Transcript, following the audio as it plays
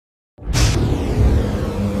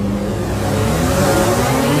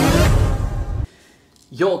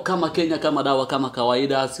Yo, kama Kenya, kama dawa, kama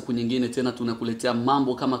kawaida, siku nyingine tena tunakuletea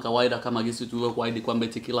mambo kama kawaida, kama gesi tulivyokuahidi kwamba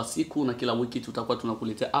kila siku na kila wiki tutakuwa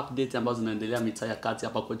tunakuletea update ambazo zinaendelea mitaa ya kati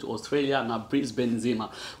hapa kwetu Australia na Brisbane nzima.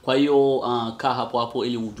 Kwa hiyo kaa hapo hapo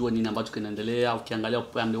ili ujue nini ambacho kinaendelea. Ukiangalia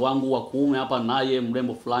upande wangu wa kuume hapa, naye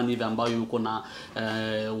mrembo fulani hivi ambaye yuko na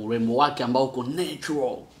urembo wake ambao uko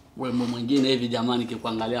natural. Urembo mwingine hivi jamani,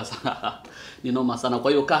 kikuangalia sana ni noma sana.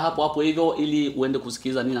 Kwa hiyo kaa hapo hapo hivyo ili uende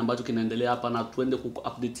kusikiza nini ambacho kinaendelea hapa na tuende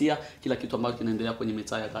kukuupdatea kila kitu ambacho kinaendelea kwenye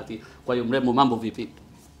mitaa ya kati. Kwa hiyo mrembo, mambo vipi?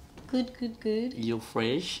 Good. You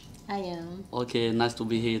fresh? I am. Okay, nice to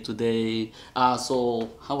be here today. So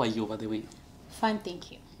how are you, by the way? Fine,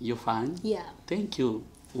 thank you. You fine? Yeah. Thank you.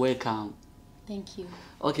 Welcome. Thank you.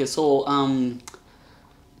 Okay, so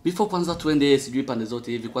before kwanza tuende sijui pande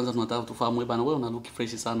zote hivi, kwanza tunataka tufahamu bana, wewe una look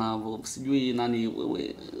fresh sana. Sijui nani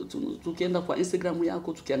wewe, tukienda kwa Instagram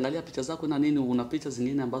yako tukiangalia picha zako na nini, una picha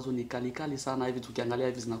zingine ambazo ni kali sana hivi, tukiangalia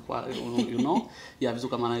hivi zinakuwa you know ya vitu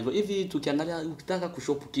kama na hivyo hivi. Tukiangalia ukitaka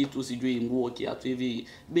kushop kitu, sijui nguo, kiatu hivi,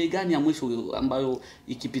 bei gani ya mwisho ambayo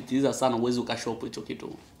ikipitiliza sana uweze ukashop hicho kitu?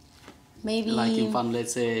 Maybe like in fun,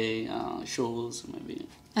 let's say shoes maybe.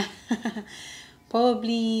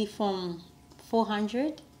 Probably from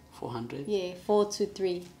 400. 400? Yeah, 4 to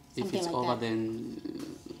 3. If it's like over that. then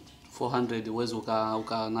 400 uweze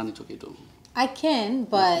uka nani hicho kitu? I can,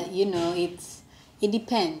 but you know, it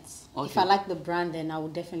depends. Okay. If I like the brand, then I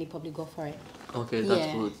would definitely probably go for it. Okay, that's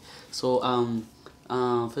Yeah. good. So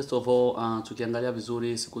first of all, tukiangalia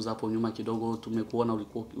vizuri siku zapo nyuma kidogo tumekuona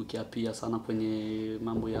ulikuwa ukiapia sana kwenye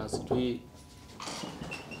mambo ya sijui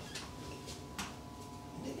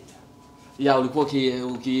ya ulikuwa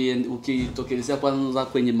ukitokelezea kwanza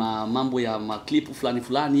kwenye mambo ya clip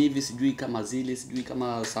fulani hivi, sijui kama zile, sijui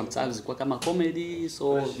kama sometimes kwa kama comedy,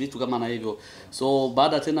 so vitu kama na hivyo. So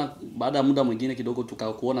baada ya muda mwingine kidogo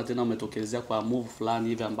tukakuona tena umetokelezea kwa move fulani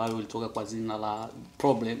hivi ambayo ilitoka kwa jina la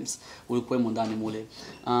Problems, ulikuwa ndani mule.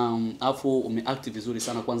 Afu umeact vizuri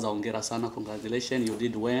sana, kwanza hongera sana, congratulations, you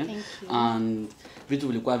did well. Thank you. And vitu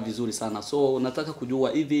vilikuwa vizuri sana. So nataka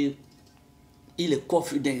kujua hivi ile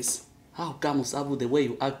confidence, how come, sababu the way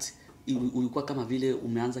you act ulikuwa kama vile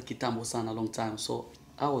umeanza kitambo sana, long time. So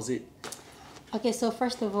how was it? Okay, so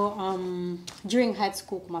first of all, during high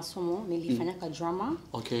school masomo nilifanya drama.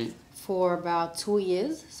 Okay. For about 2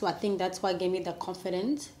 years. So I think that's what gave me the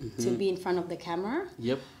confidence to be in front of the camera.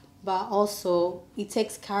 Yep. But also, it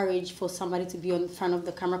takes courage for somebody to be in front of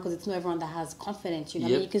the camera because it's not everyone that has confidence. You know,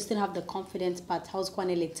 Yep. I mean, you can still have the confidence, but how's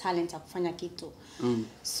ile talent ya kufanya kitu.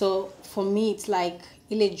 So for me, it's like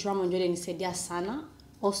ile drama ndio nisaidia sana.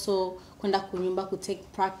 Also, kwenda kunyumba ku take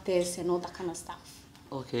practice and all that kind of stuff.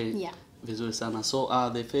 Okay. Yeah. Vizuri sana. So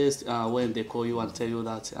the first when they call you and tell you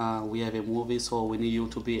that we have a movie, so we need you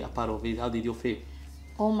to be a part of it, how did you feel?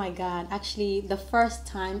 Oh my God. Actually, the first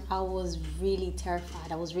time I was really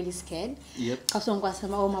terrified. I was really scared. Yep. Kasi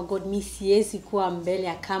wangu oh my God, mi siwezi kuwa mbele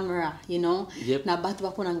ya camera, you know? Yep. Na batu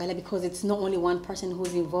wako naangalia because it's not only one person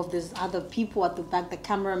who's involved. There's other people at the back, the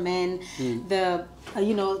cameraman, the,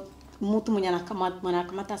 you know, mtu mwenye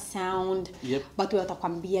anakamata sound. Yep. Batu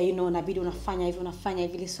watakwambia, you know, nabidi unafanya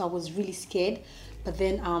hivi. So I was really scared. But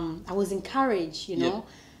then I was encouraged, you know? Yep.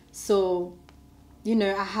 So, you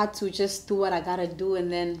know, I had to just do what I gotta do,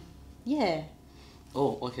 and then, yeah.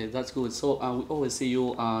 Oh, okay, that's good. So we always see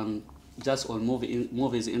you just on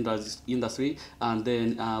movies industry, and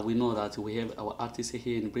then we know that we have our artists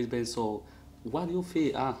here in Brisbane. So what do you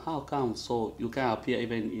feel? How come so you can appear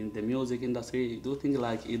even in the music industry? Do you think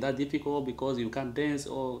like is that difficult because you can't dance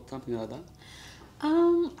or something like that?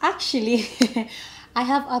 Actually, I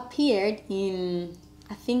have appeared in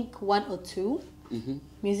I think 1 or 2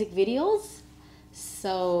 music videos.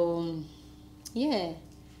 So, yeah.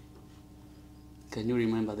 Can you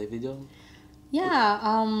remember the video?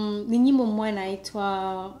 Yeah, ni nyimbo moja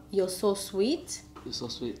inaitwa You're So Sweet. You're so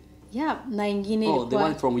sweet. Yeah, na ingine Oh, the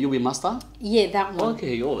one from UB Master? Yeah, that one.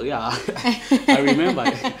 Okay, oh yeah. I remember.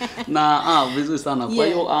 Na vizuri sana. Kwa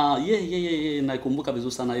hiyo yeah, naikumbuka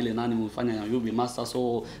vizuri sana ile nani umefanya ya UB Master.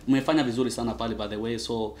 So umefanya vizuri sana pale, by the way.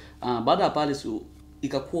 So baada ya pale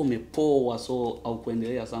ikakuwa umepoa, so au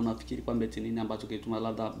kuendelea sana. Nafikiri kwamba eti nini ambacho kituma,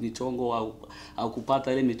 labda michongo au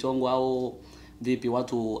kupata ile michongo, au vipi,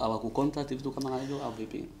 watu hawakucontact vitu kama hivyo au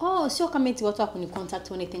vipi? Oh, sio kama eti watu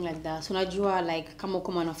wakunicontact or anything like that. So unajua like kama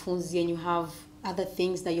uko mwanafunzi and you have other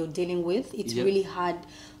things that you're dealing with, it's really hard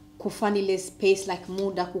kufanya ile space like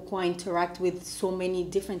muda kukua interact with so many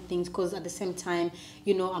different things, because at the same time,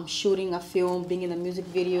 you know, I'm shooting a film, being in a music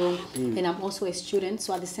video, and I'm also a student.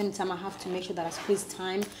 So at the same time, I have to make sure that I squeeze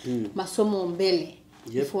time masomo mbele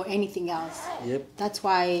before anything else. Yep. That's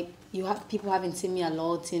why people haven't seen me a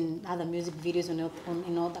lot in other music videos and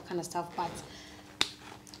all that kind of stuff, but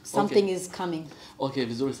something is coming. Okay,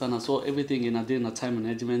 vizuri sana. So everything in a day na time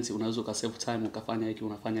management, unaweza ukasave time ukafanya hiki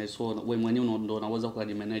unafanya so wewe mwenyewe ndo unaweza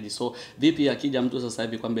kujimanage. So vipi akija mtu sasa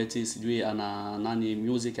hivi kwamba eti sijui ana nani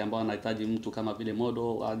music ambao anahitaji mtu kama vile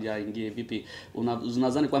model aje aingie, vipi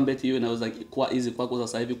unadhani kwamba eti hiyo inaweza kuwa easy kwako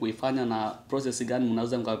sasa hivi kuifanya, na process gani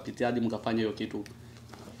mnaweza mkapitia hadi mkafanya hiyo kitu?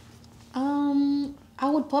 I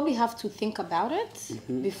would probably have to think about it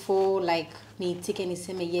before like nitike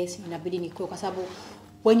niseme yes inabidi nikuwe, kwa sababu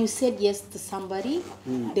when you said yes to somebody,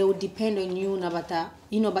 they will depend on you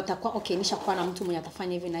na bata kwa okay nishakuwa na mtu mwenye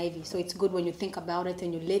atafanya hivi na hivi. So it's good when you think about it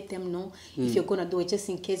and you let them know if you're going to do it, just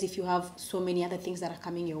in case if you have so many other things that are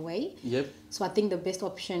coming your way. Yep. So I think the best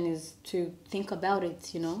option is to think about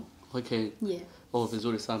it, you know. Okay. Yeah. Oh,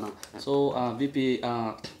 vizuri sana. So vipi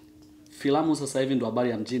filamu sasa hivi ndo habari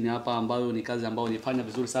ya mjini hapa, ambayo ni kazi ambayo unifanya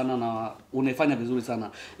vizuri sana na unaifanya vizuri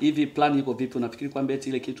sana. Hivi plan iko vipi? Unafikiri kwamba eti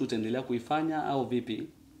ile kitu utaendelea kuifanya au vipi?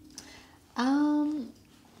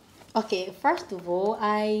 Okay, first of all,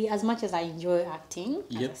 as much as I enjoy acting,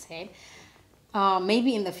 as I said,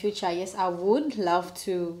 maybe in the future, yes, I would love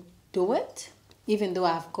to do it, even though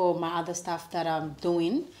I've got my other stuff that I'm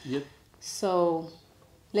doing. Yep. So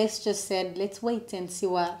let's wait and see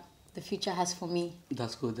what the future has for me.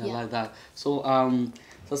 That's good. I like that. So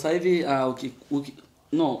sasa hivi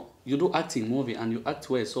no, you do acting movie and you act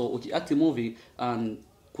well. So acting movie and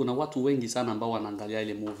kuna watu wengi sana ambao wanaangalia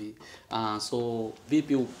ile movie. So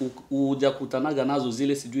vipi hujakutanaga nazo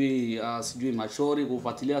zile sijui mashori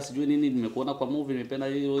kufuatilia sijui nini, nimekuona kwa movie nimependa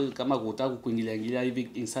hiyo, kama kutaka kuingilia hivi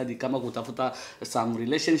inside, kama kutafuta some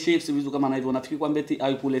relationships vitu kama na hivyo, unafikiri kwamba eti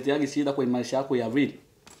haikuleteagi shida kwa maisha yako ya real?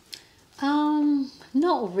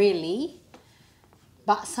 Not really,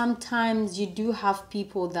 but sometimes you do have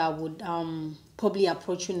people that would probably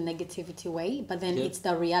approach you in a negativity way, but then it's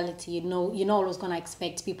the reality. You're not always gonna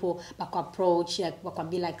expect people back approach like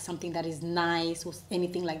be like something that is nice or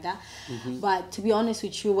anything like that. But to be honest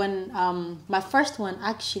with you, when my first one,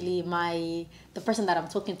 actually the person that I'm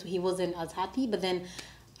talking to, he wasn't as happy, but then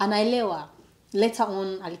anaelewa. Later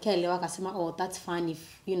on, alikaelewa akasema, oh, that's fine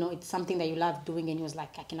if it's something that you love doing, and he was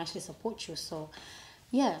like, I can actually support you. So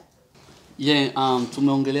yeah.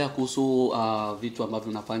 Tumeongelea kuhusu vitu ambavyo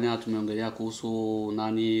unafanya, tumeongelea kuhusu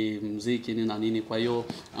muziki na nini. Kwa hiyo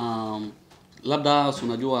labda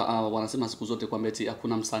unajua wanasema siku zote kwamba eti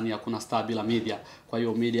hakuna msanii, hakuna star bila media. Kwa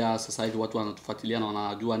hiyo media sasa hivi watu wanatufuatilia na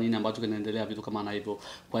wanajua nini ambacho kinaendelea, vitu kama na hivyo.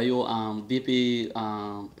 Kwa hiyo vipi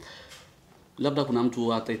labda kuna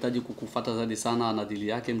mtu atahitaji kukufuata zaidi sana na dili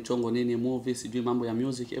yake mchongo nini movie sijui mambo ya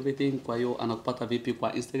music everything, kwa hiyo anakupata vipi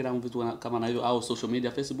kwa Instagram vitu kama na hiyo, au social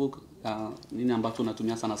media Facebook nini ambacho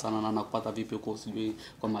unatumia sana na anakupata vipi huko sijui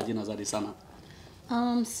kwa majina zaidi sana?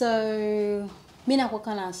 So mimi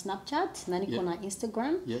nakuwa na Snapchat na niko na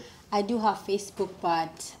Instagram. I do have Facebook,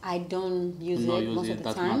 but I don't use it most of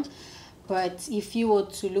the time. But if you were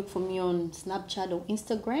to look for me on Snapchat or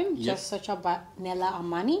Instagram, just search up Ornela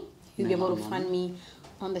Amani. You'll be able to find me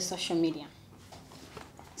on the social media.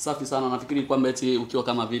 Safi sana. Nafikiri kwamba eti ukiwa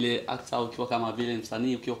kama vile actor, ukiwa kama vile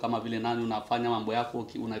msanii, ukiwa kama vile nani, unafanya mambo yako,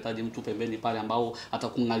 unahitaji mtu pembeni pale ambao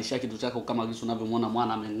atakungalisha kitu chako, kama jinsi unavyomwona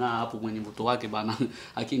mwana ameng'aa hapo mwenye mvuto wake bana.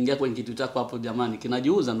 Akiingia kwenye kitu chako hapo, jamani,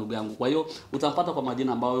 kinajiuza ndugu yangu. Kwa hiyo utampata kwa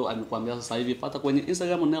majina ambayo amekuambia sasa hivi. Pata kwenye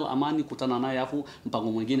Instagram Ornela Amani, kutana naye, afu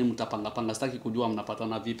mpango mwingine mtapanga. Sitaki kujua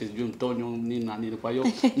mnapatana vipi, sijui mtonyo nini na nini. Kwa hiyo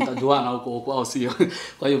mtajuana huko au sio?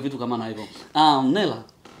 Kwa hiyo vitu kama na hivyo. Ornela.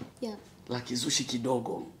 Yeah. La kizushi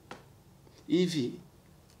kidogo hivi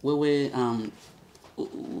wewe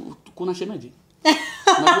kuna shemeji?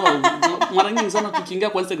 Unajua mara nyingi sana tukiingia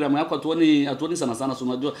kwa Instagram yako hatuoni sana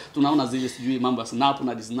unajua tunaona zile sijui mambo ya snap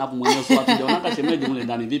na disnap mwenyewe, so hatujaona shemeji mule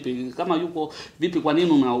ndani. Vipi kama yuko vipi, kwa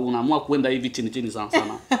nini unaamua kwenda hivi chini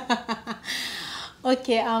sana?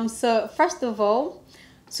 Okay, so first of all,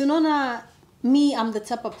 so unaona me, I'm the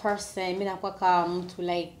type of person, mimi nakuwa mtu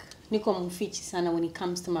like niko mfichi sana when it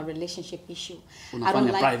comes to my relationship issue. I don't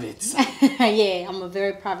like private. Yeah, I'm a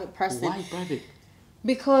very private person. Why private?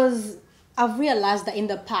 Because I've realized that in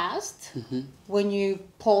the past, when you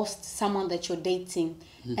post someone that you're dating,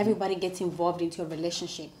 everybody gets involved into your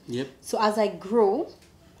relationship. Yep. So as I grew,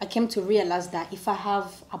 I came to realize that if I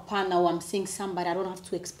have a partner or I'm seeing somebody, I don't have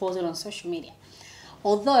to expose it on social media.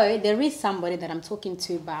 Although there is somebody that I'm talking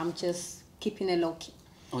to, but I'm just keeping it low key.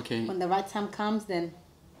 Okay. When the right time comes, then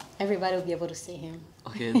everybody will be able to see him.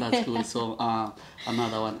 Okay, that's cool. So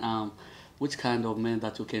another one. Which kind of men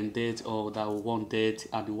that you can date or that won't date,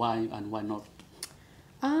 and why not?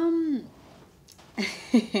 Oh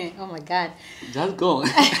my God. Just go. Go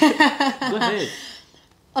ahead.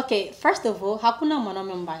 Okay, first of all, hakuna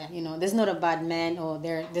mwanaume mbaya. You know, there's not a bad man or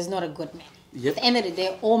there's not a good man. Yep. At the end of the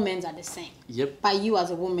day, all men are the same. Yep. But you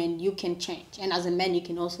as a woman, you can change. And as a man, you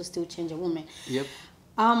can also still change a woman. Yep.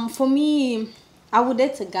 For me, I would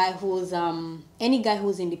date a guy who's any guy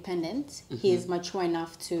who's independent. He is mature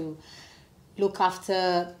enough to look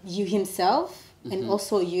after you himself and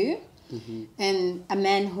also you. And a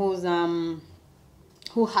man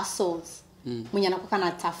who hustles. Mwenye anakuwa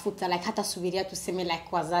anatafuta, like hata subiria tuseme like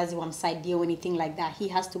wazazi wamsaidie or anything like that. He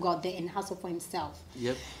has to go out there and hustle for himself.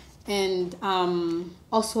 Yep. And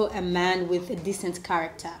also a man with a decent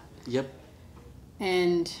character. Yep.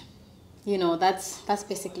 And you know, that's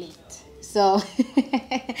basically it. So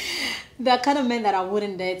the kind of men that I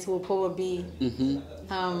wouldn't date will probably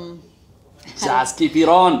just keep it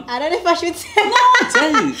on. I don't know if I should say.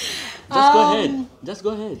 Tell you. Just go ahead. Just go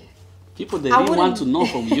ahead. People, they really want to know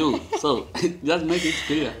from you. So just make it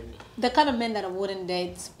clear. The kind of men that I wouldn't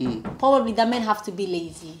date, probably the men have to be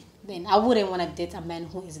lazy. Then I wouldn't want to date a man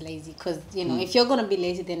who is lazy. Because, you know, if you're going to be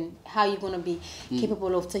lazy, then how are you going to be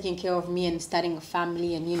capable of taking care of me and starting a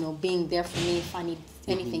family and, you know, being there for me if I need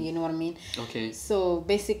anything, you know what I mean? Okay. So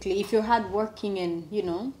basically, if you're hardworking and, you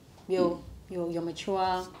know, you're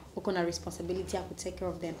mature, uko na responsibility to take care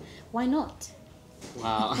of them, why not?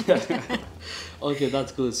 Wow. Okay,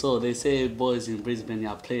 that's good. So they say boys in Brisbane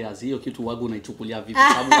are players. Hiyo kitu wagu unaichukulia vipi?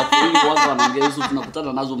 Sababu watu wengi wagu wanaongea hizo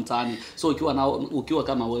tunakutana nazo mtaani. So ukiwa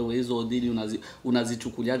kama wewe hizo dini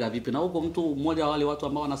unazichukuliaga vipi? Na huko mtu mmoja wale watu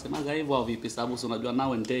ambao wanasemaga hivyo au vipi? Sababu unajua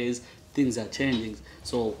nowadays things are changing.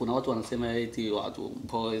 So kuna watu wanasema eti watu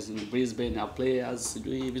boys in Brisbane are players,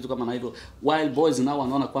 sijui vitu kama na hivyo. While boys now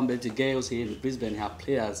wanaona kwamba eti girls here in Brisbane are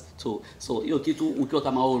players too. So hiyo kitu ukiwa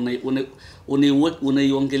kama wewe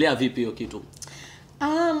unaiongelea vipi hiyo kitu?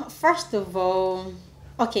 First of all,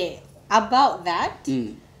 okay, about that,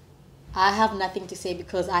 I have nothing to say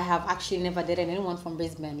because I have actually never dated anyone from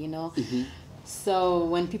Brisbane, you know. So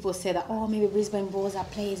when people say that, oh, maybe Brisbane boys are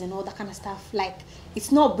players and all that kind of stuff, like,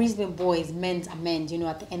 it's not Brisbane boys, men's are men, you know,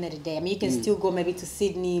 at the end of the day. I mean, you can still go maybe to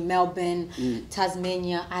Sydney, Melbourne,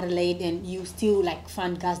 Tasmania, Adelaide, and you still, like,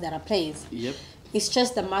 find guys that are players. Yep. It's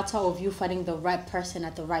just a matter of you finding the right person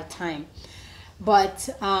at the right time. But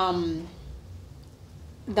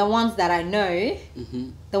the ones that I know,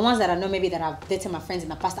 maybe that I've dated my friends in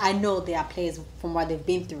the past, I know they are players from what they've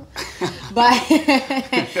been through.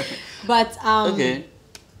 but okay.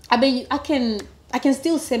 I mean, I can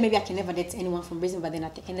still say maybe I can never date anyone from Brisbane, but then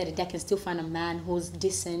at the end of the day, I can still find a man who's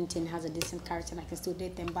decent and has a decent character, and I can still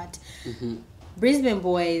date them. But Brisbane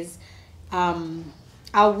boys,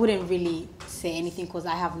 I wouldn't really say anything because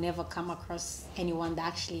I have never come across anyone that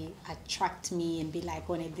actually attract me and be like,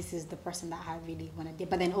 oh, this is the person that I really want to date.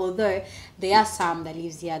 But then although there are some that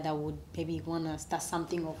lives here that would maybe want to start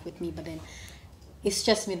something off with me, but then it's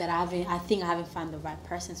just me that I think I haven't found the right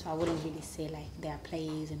person, so I wouldn't really say like they are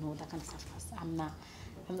players and all that kind of stuff.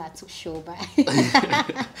 I'm not too sure, but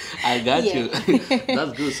I got you.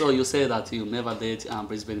 That's good. So you say that you never date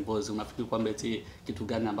Brisbane boys. Unafikiri kwamba eti kitu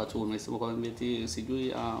gani ambacho unasema kwamba eti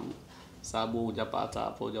sijui sababu hujapata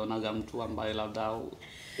hapo hujaonaga mtu ambaye labda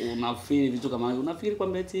unafikiri vitu kama hivyo? Unafikiri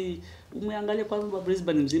kwamba eti umeangalia kwamba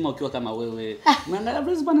Brisbane mzima ukiwa kama wewe umeangalia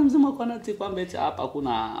Brisbane mzima kwa nati kwamba eti hapa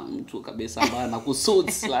kuna mtu kabisa ambaye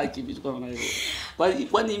anakusuits like vitu kama hivyo?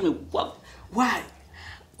 Kwani why?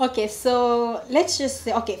 Okay, so let's just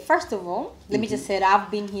say, okay, first of all, let me just say that I've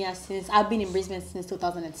been in Brisbane since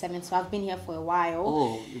 2007, so I've been here for a while.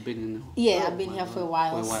 Oh, you've been in? Yeah, I've been here for a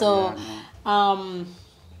while. So,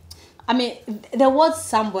 I mean, there was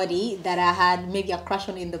somebody that I had maybe a crush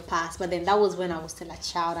on in the past, but then that was when I was still a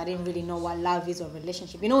child. I didn't really know what love is or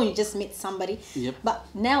relationship. You know, when you just meet somebody. Yep. But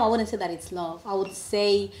now I wouldn't say that it's love. I would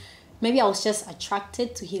say maybe I was just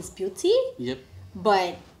attracted to his beauty. Yep.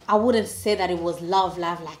 But I wouldn't say that it was love,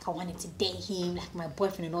 like I wanted to date him, like my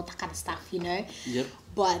boyfriend and all that kind of stuff, you know? Yep.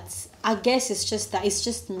 But I guess it's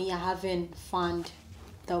just me. I haven't found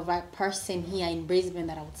the right person here in Brisbane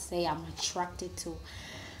that I would say I'm attracted to.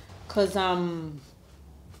 Because,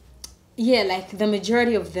 yeah, like the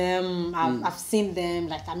majority of them, I've seen them,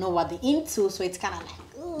 like I know what they're into, so it's kind of like,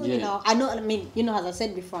 ooh, you know, I mean, you know, as I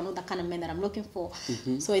said before, I know the kind of men that I'm looking for.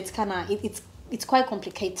 So it's kind of, it's quite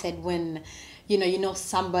complicated when, you know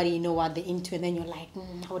somebody, you know what they're into, and then you're like,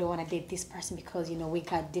 I wouldn't want to date this person because, you know, we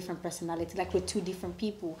got different personalities, like we're two different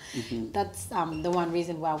people. That's the one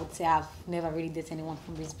reason why I would say I've never really dated anyone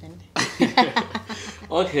from Brisbane.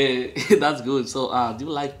 Okay, that's good. So, do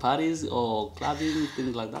you like parties or clubbing,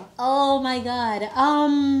 things like that? Oh my God.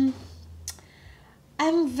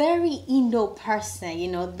 I'm very Indo person, you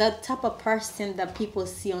know, the type of person that people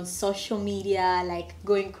see on social media, like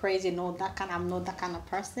going crazy and all that kind. I'm not that kind of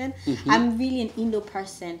person. I'm really an Indo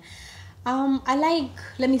person. I like,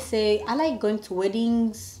 let me say, I like going to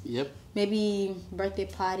weddings. Yep. Maybe birthday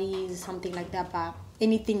parties, something like that. But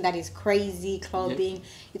anything that is crazy, clubbing,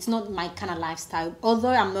 it's not my kind of lifestyle. Although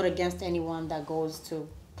I'm not against anyone that goes to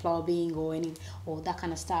clubbing or that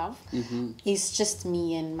kind of stuff. It's just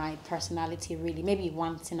me and my personality, really. Maybe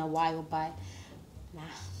once in a while, but nah,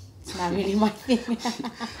 it's not really my thing.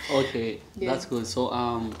 Okay, that's good. So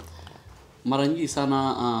mara nyingi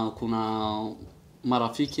sana kuna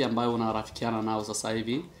marafiki ambayo unarafikiana nao sasa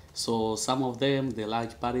hivi. So some of them they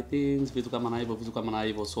like party things, vitu kama na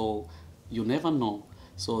hivyo. So you never know.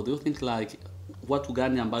 So do you think like watu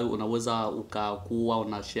gani ambayo unaweza ukakuwa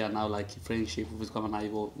una share nao like friendship vitu kama na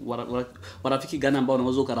hivyo? Warafiki gani ambao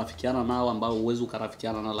unaweza ukarafikiana nao ambao uwezo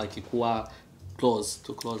ukarafikiana nao like kuwa close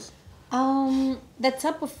to close? The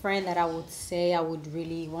type of friend that I would say I would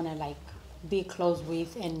really want to like be close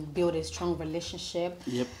with and build a strong relationship.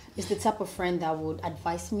 Yep. Is the type of friend that would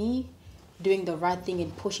advise me doing the right thing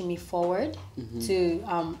and pushing me forward to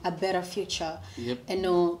a better future. Yep. And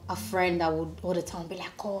a friend that would all the time be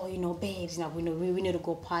like, oh, you know, babes, you know, we need to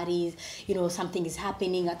go parties. You know, something is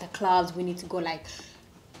happening at the clubs. We need to go. Like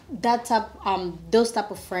that type. Those type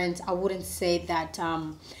of friends, I wouldn't say that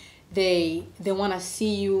they want to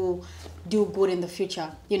see you do good in the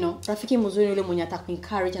future. You know, rafiki mzuri yule mwenye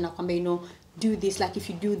atakuencourage na kwamba, you know, do this. Like if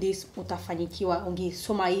you do this, utafanikiwa.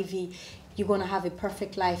 Ungisoma hivi. You're gonna have a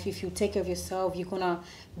perfect life. If you take care of yourself, you're gonna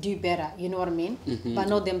do better. You know what I mean? But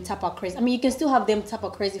not them type of crazy. I mean, you can still have them type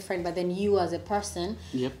of crazy friend, but then you as a person,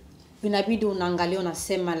 yep, inabidi unaangalia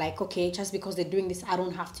unasema like, okay, just because they're doing this, I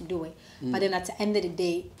don't have to do it. But then at the end of the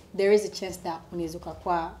day, there is a chance that unaweza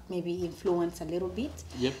kwa maybe influence a little bit.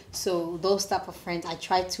 Yep. So those type of friends, I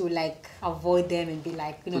try to like avoid them and be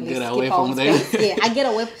like, you know, to let's get keep away our from them. space. Yeah, I get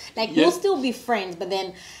away. Like we'll still be friends, but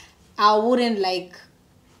then I wouldn't like,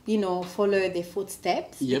 you know, follow their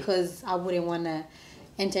footsteps because I wouldn't want to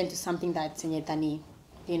enter into something that's nyetani,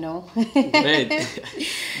 you know. Great.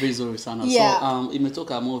 Vizuri sana. Yeah. So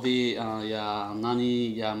imetoka movie ya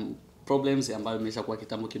nani ya problems ambayo imeshakuwa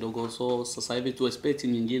kitambo kidogo. So sasa hivi tu expect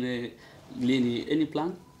nyingine lini, any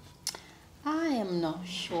plan? I am not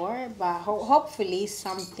sure, but hopefully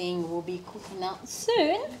something will be cooking out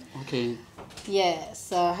soon. Okay. Yeah,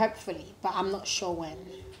 so hopefully, but I'm not sure when.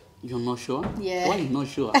 You're not sure? Yeah. Why not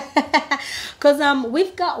sure? Because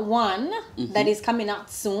we've got one that is coming out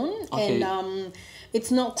soon, okay. And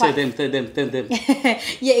it's not quite. Tell them.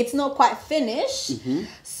 Yeah, it's not quite finished.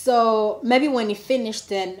 So maybe when it's finished,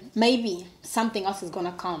 then maybe something else is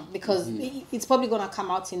gonna come because it's probably gonna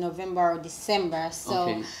come out in November or December.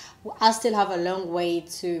 So I still have a long way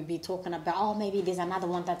to be talking about. Oh, maybe there's another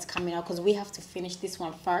one that's coming out because we have to finish this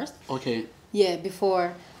one first. Okay. Yeah,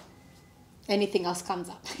 before anything else comes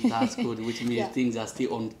up. That's good, which means things are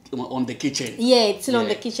still on the kitchen. Yeah, it's still on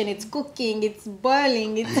the kitchen. It's cooking, it's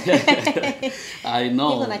boiling, it's I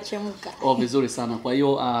know. Oh, vizuri sana. Kwa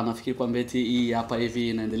hiyo nafikiri kwa mbeti hii hapa hivi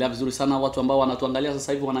inaendelea vizuri sana. Watu ambao wanatuangalia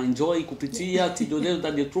sasa hivi wanaenjoy kupitia Tidoleo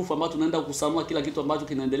the truth ambao tunaenda kusanua kila kitu ambacho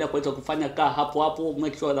kinaendelea kwa hiyo kufanya hapo.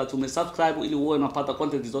 Make sure that umesubscribe ili uwe unapata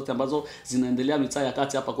content zote ambazo zinaendelea mitaa ya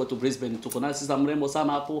kati hapa kwetu Brisbane. Tuko na sisi mrembo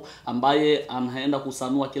sana hapo ambaye anaenda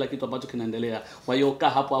kusanua kila kitu ambacho kinaendelea. Kwa hiyo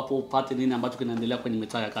hapo upate nini ambacho kinaendelea kwenye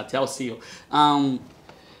mitaa ya kati au sio?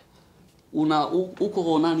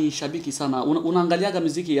 Uko nani shabiki sana? Unaangaliaga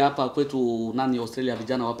muziki hapa kwetu nani Australia,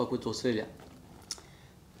 vijana hapa kwetu Australia?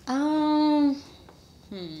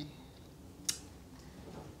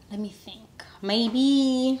 Let me think.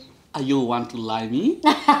 Maybe You want to lie me?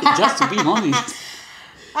 Just to be honest.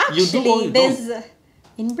 Actually, there's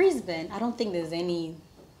in Brisbane, I don't think there's any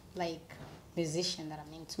like musician that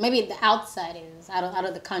I'm into. Maybe the outside is out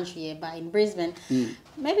of the country, yeah, but in Brisbane,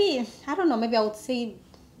 maybe I don't know. Maybe I would say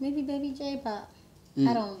maybe Baby J, but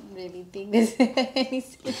I don't really think there's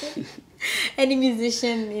any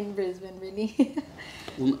musician in Brisbane really.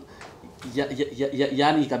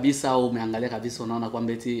 Yani kabisa umeangalia kabisa unaona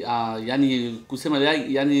kwamba eti yani kusema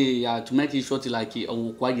yani to make it short like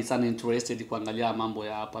ukwagi sana interested kuangalia mambo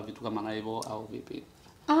ya hapa vitu kama na hivyo au vipi?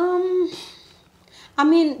 I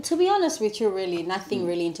mean, to be honest with you, really, nothing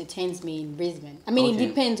really entertains me in Brisbane. I mean, it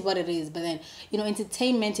depends what it is, but then, you know,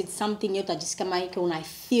 entertainment, it's something you just come when I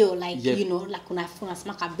feel like, you know, like when I feel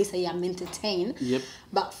I'm entertained. Yep.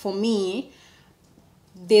 But for me,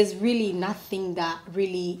 there's really nothing that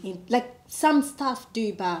really, like some stuff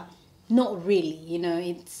do, but not really, you know,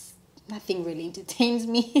 it's nothing really entertains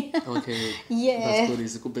me. Okay. Yeah. That's good.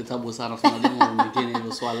 Isikupe tabu sana kuna mambo mengine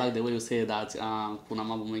hivyo. So I like the way you say that kuna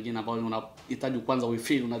mambo mengine ambayo unahitaji kwanza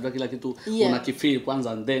feel, unajua kila kitu unakifeel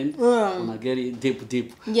kwanza and then una get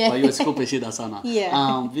deep. Kwa hiyo isikupe shida sana.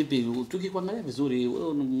 Vipi tukikuangalia vizuri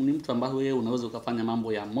wewe ni mtu ambaye wewe unaweza ukafanya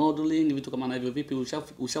mambo ya modeling vitu kama na hivyo, vipi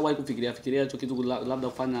ushawahi kufikiria hicho kitu labda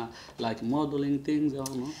kufanya like modeling things or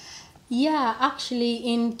no? Yeah, actually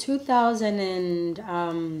in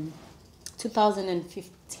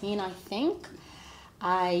 2015 I think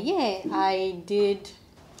I did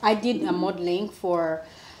a modeling for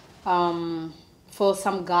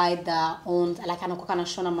some guy that owned like anakokana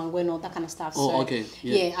Shona Mangweno, that kind of stuff. Oh, so okay.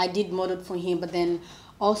 Yeah, I did model for him, but then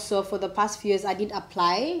also for the past few years I did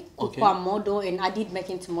apply for model and I did make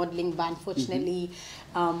into modeling, but unfortunately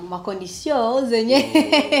my conditions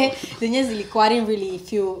zenye zilikuwa, I didn't really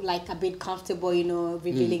feel like a bit comfortable, you know,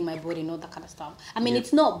 revealing my body and all that kind of stuff. I mean,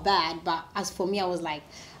 it's not bad, but as for me, I was like,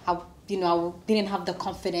 I didn't have the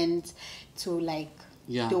confidence to like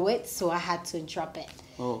do it, so I had to drop it.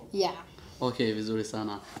 Yeah. Okay, vizuri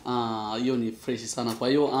sana. Hiyo ni fresh sana. Kwa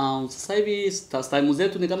hiyo sasa hivi time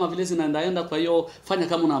zetu ni kama vile zinaendaenda, kwa hiyo fanya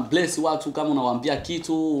kama una bless watu, kama unawaambia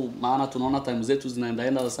kitu, maana tunaona time zetu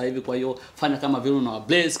zinaendaenda sasa hivi. Kwa hiyo fanya kama vile una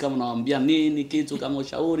bless, kama unawaambia nini kitu, kama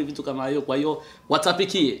ushauri vitu kama hiyo. Kwa hiyo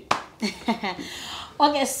watapikie.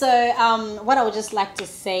 Okay, so what I would just like to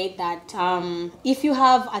say that if you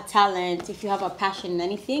have a talent, if you have a passion in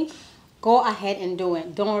anything, go ahead and do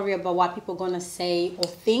it. Don't worry about what people are going to say or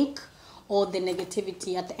think, or the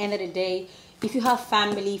negativity. At the end of the day, if you have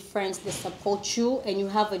family, friends that support you and you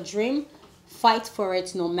have a dream, fight for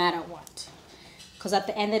it no matter what. Because at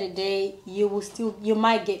the end of the day, you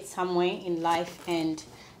might get somewhere in life, and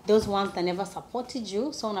those ones that never supported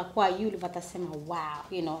you, so unakuwa you watasema wow,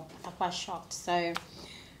 you know, watakuwa shocked. So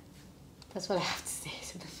that's what I have to say.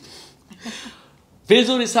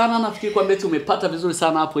 Vizuri sana, nafikiri kwamba umepata vizuri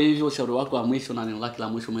sana hapo hivyo. Ushauri wako wa mwisho na neno lako la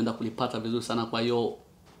mwisho umeenda kulipata vizuri sana. Kwa hiyo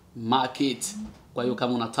market, kwa hiyo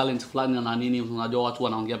kama una talent fulani na nini, unajua watu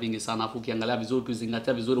wanaongea vingi sana, afu ukiangalia vizuri,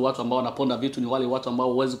 kuzingatia vizuri, watu ambao wanaponda vitu ni wale watu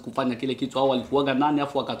ambao huwezi kufanya kile kitu au walikuaga nani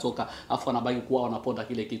afu wakatoka afu wanabaki kuwa wanaponda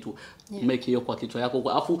kile kitu. Make hiyo kwa kichwa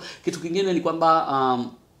yako. Afu kitu kingine ni kwamba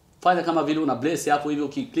fanya kama vile una bless hapo hivyo,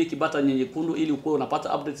 ukiklik button nyekundu ili ukue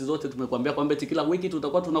unapata updates zote. Tumekuambia kwamba kila wiki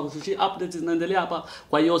tutakuwa tunakushushia updates zinaendelea hapa.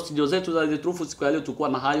 Kwa hiyo studio zetu za The Truth siku ya leo tulikuwa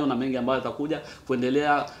na hayo na mengi ambayo yatakuja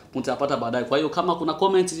kuendelea, mtapata baadaye. Kwa hiyo kama kuna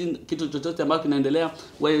comments kitu chochote ambacho kinaendelea,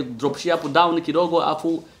 wewe drop share hapo down kidogo,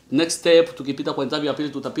 afu next step tukipita kwa interview ya pili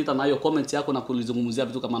tutapita na hiyo comment yako na kulizungumzia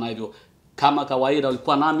vitu kama na hivyo. Kama kawaida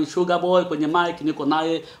ulikuwa nami Sugar Boy kwenye mic, niko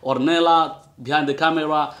naye Ornela behind the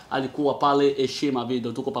camera, alikuwa pale Heshima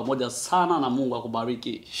Video. Tuko pamoja sana na Mungu akubariki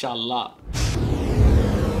inshallah.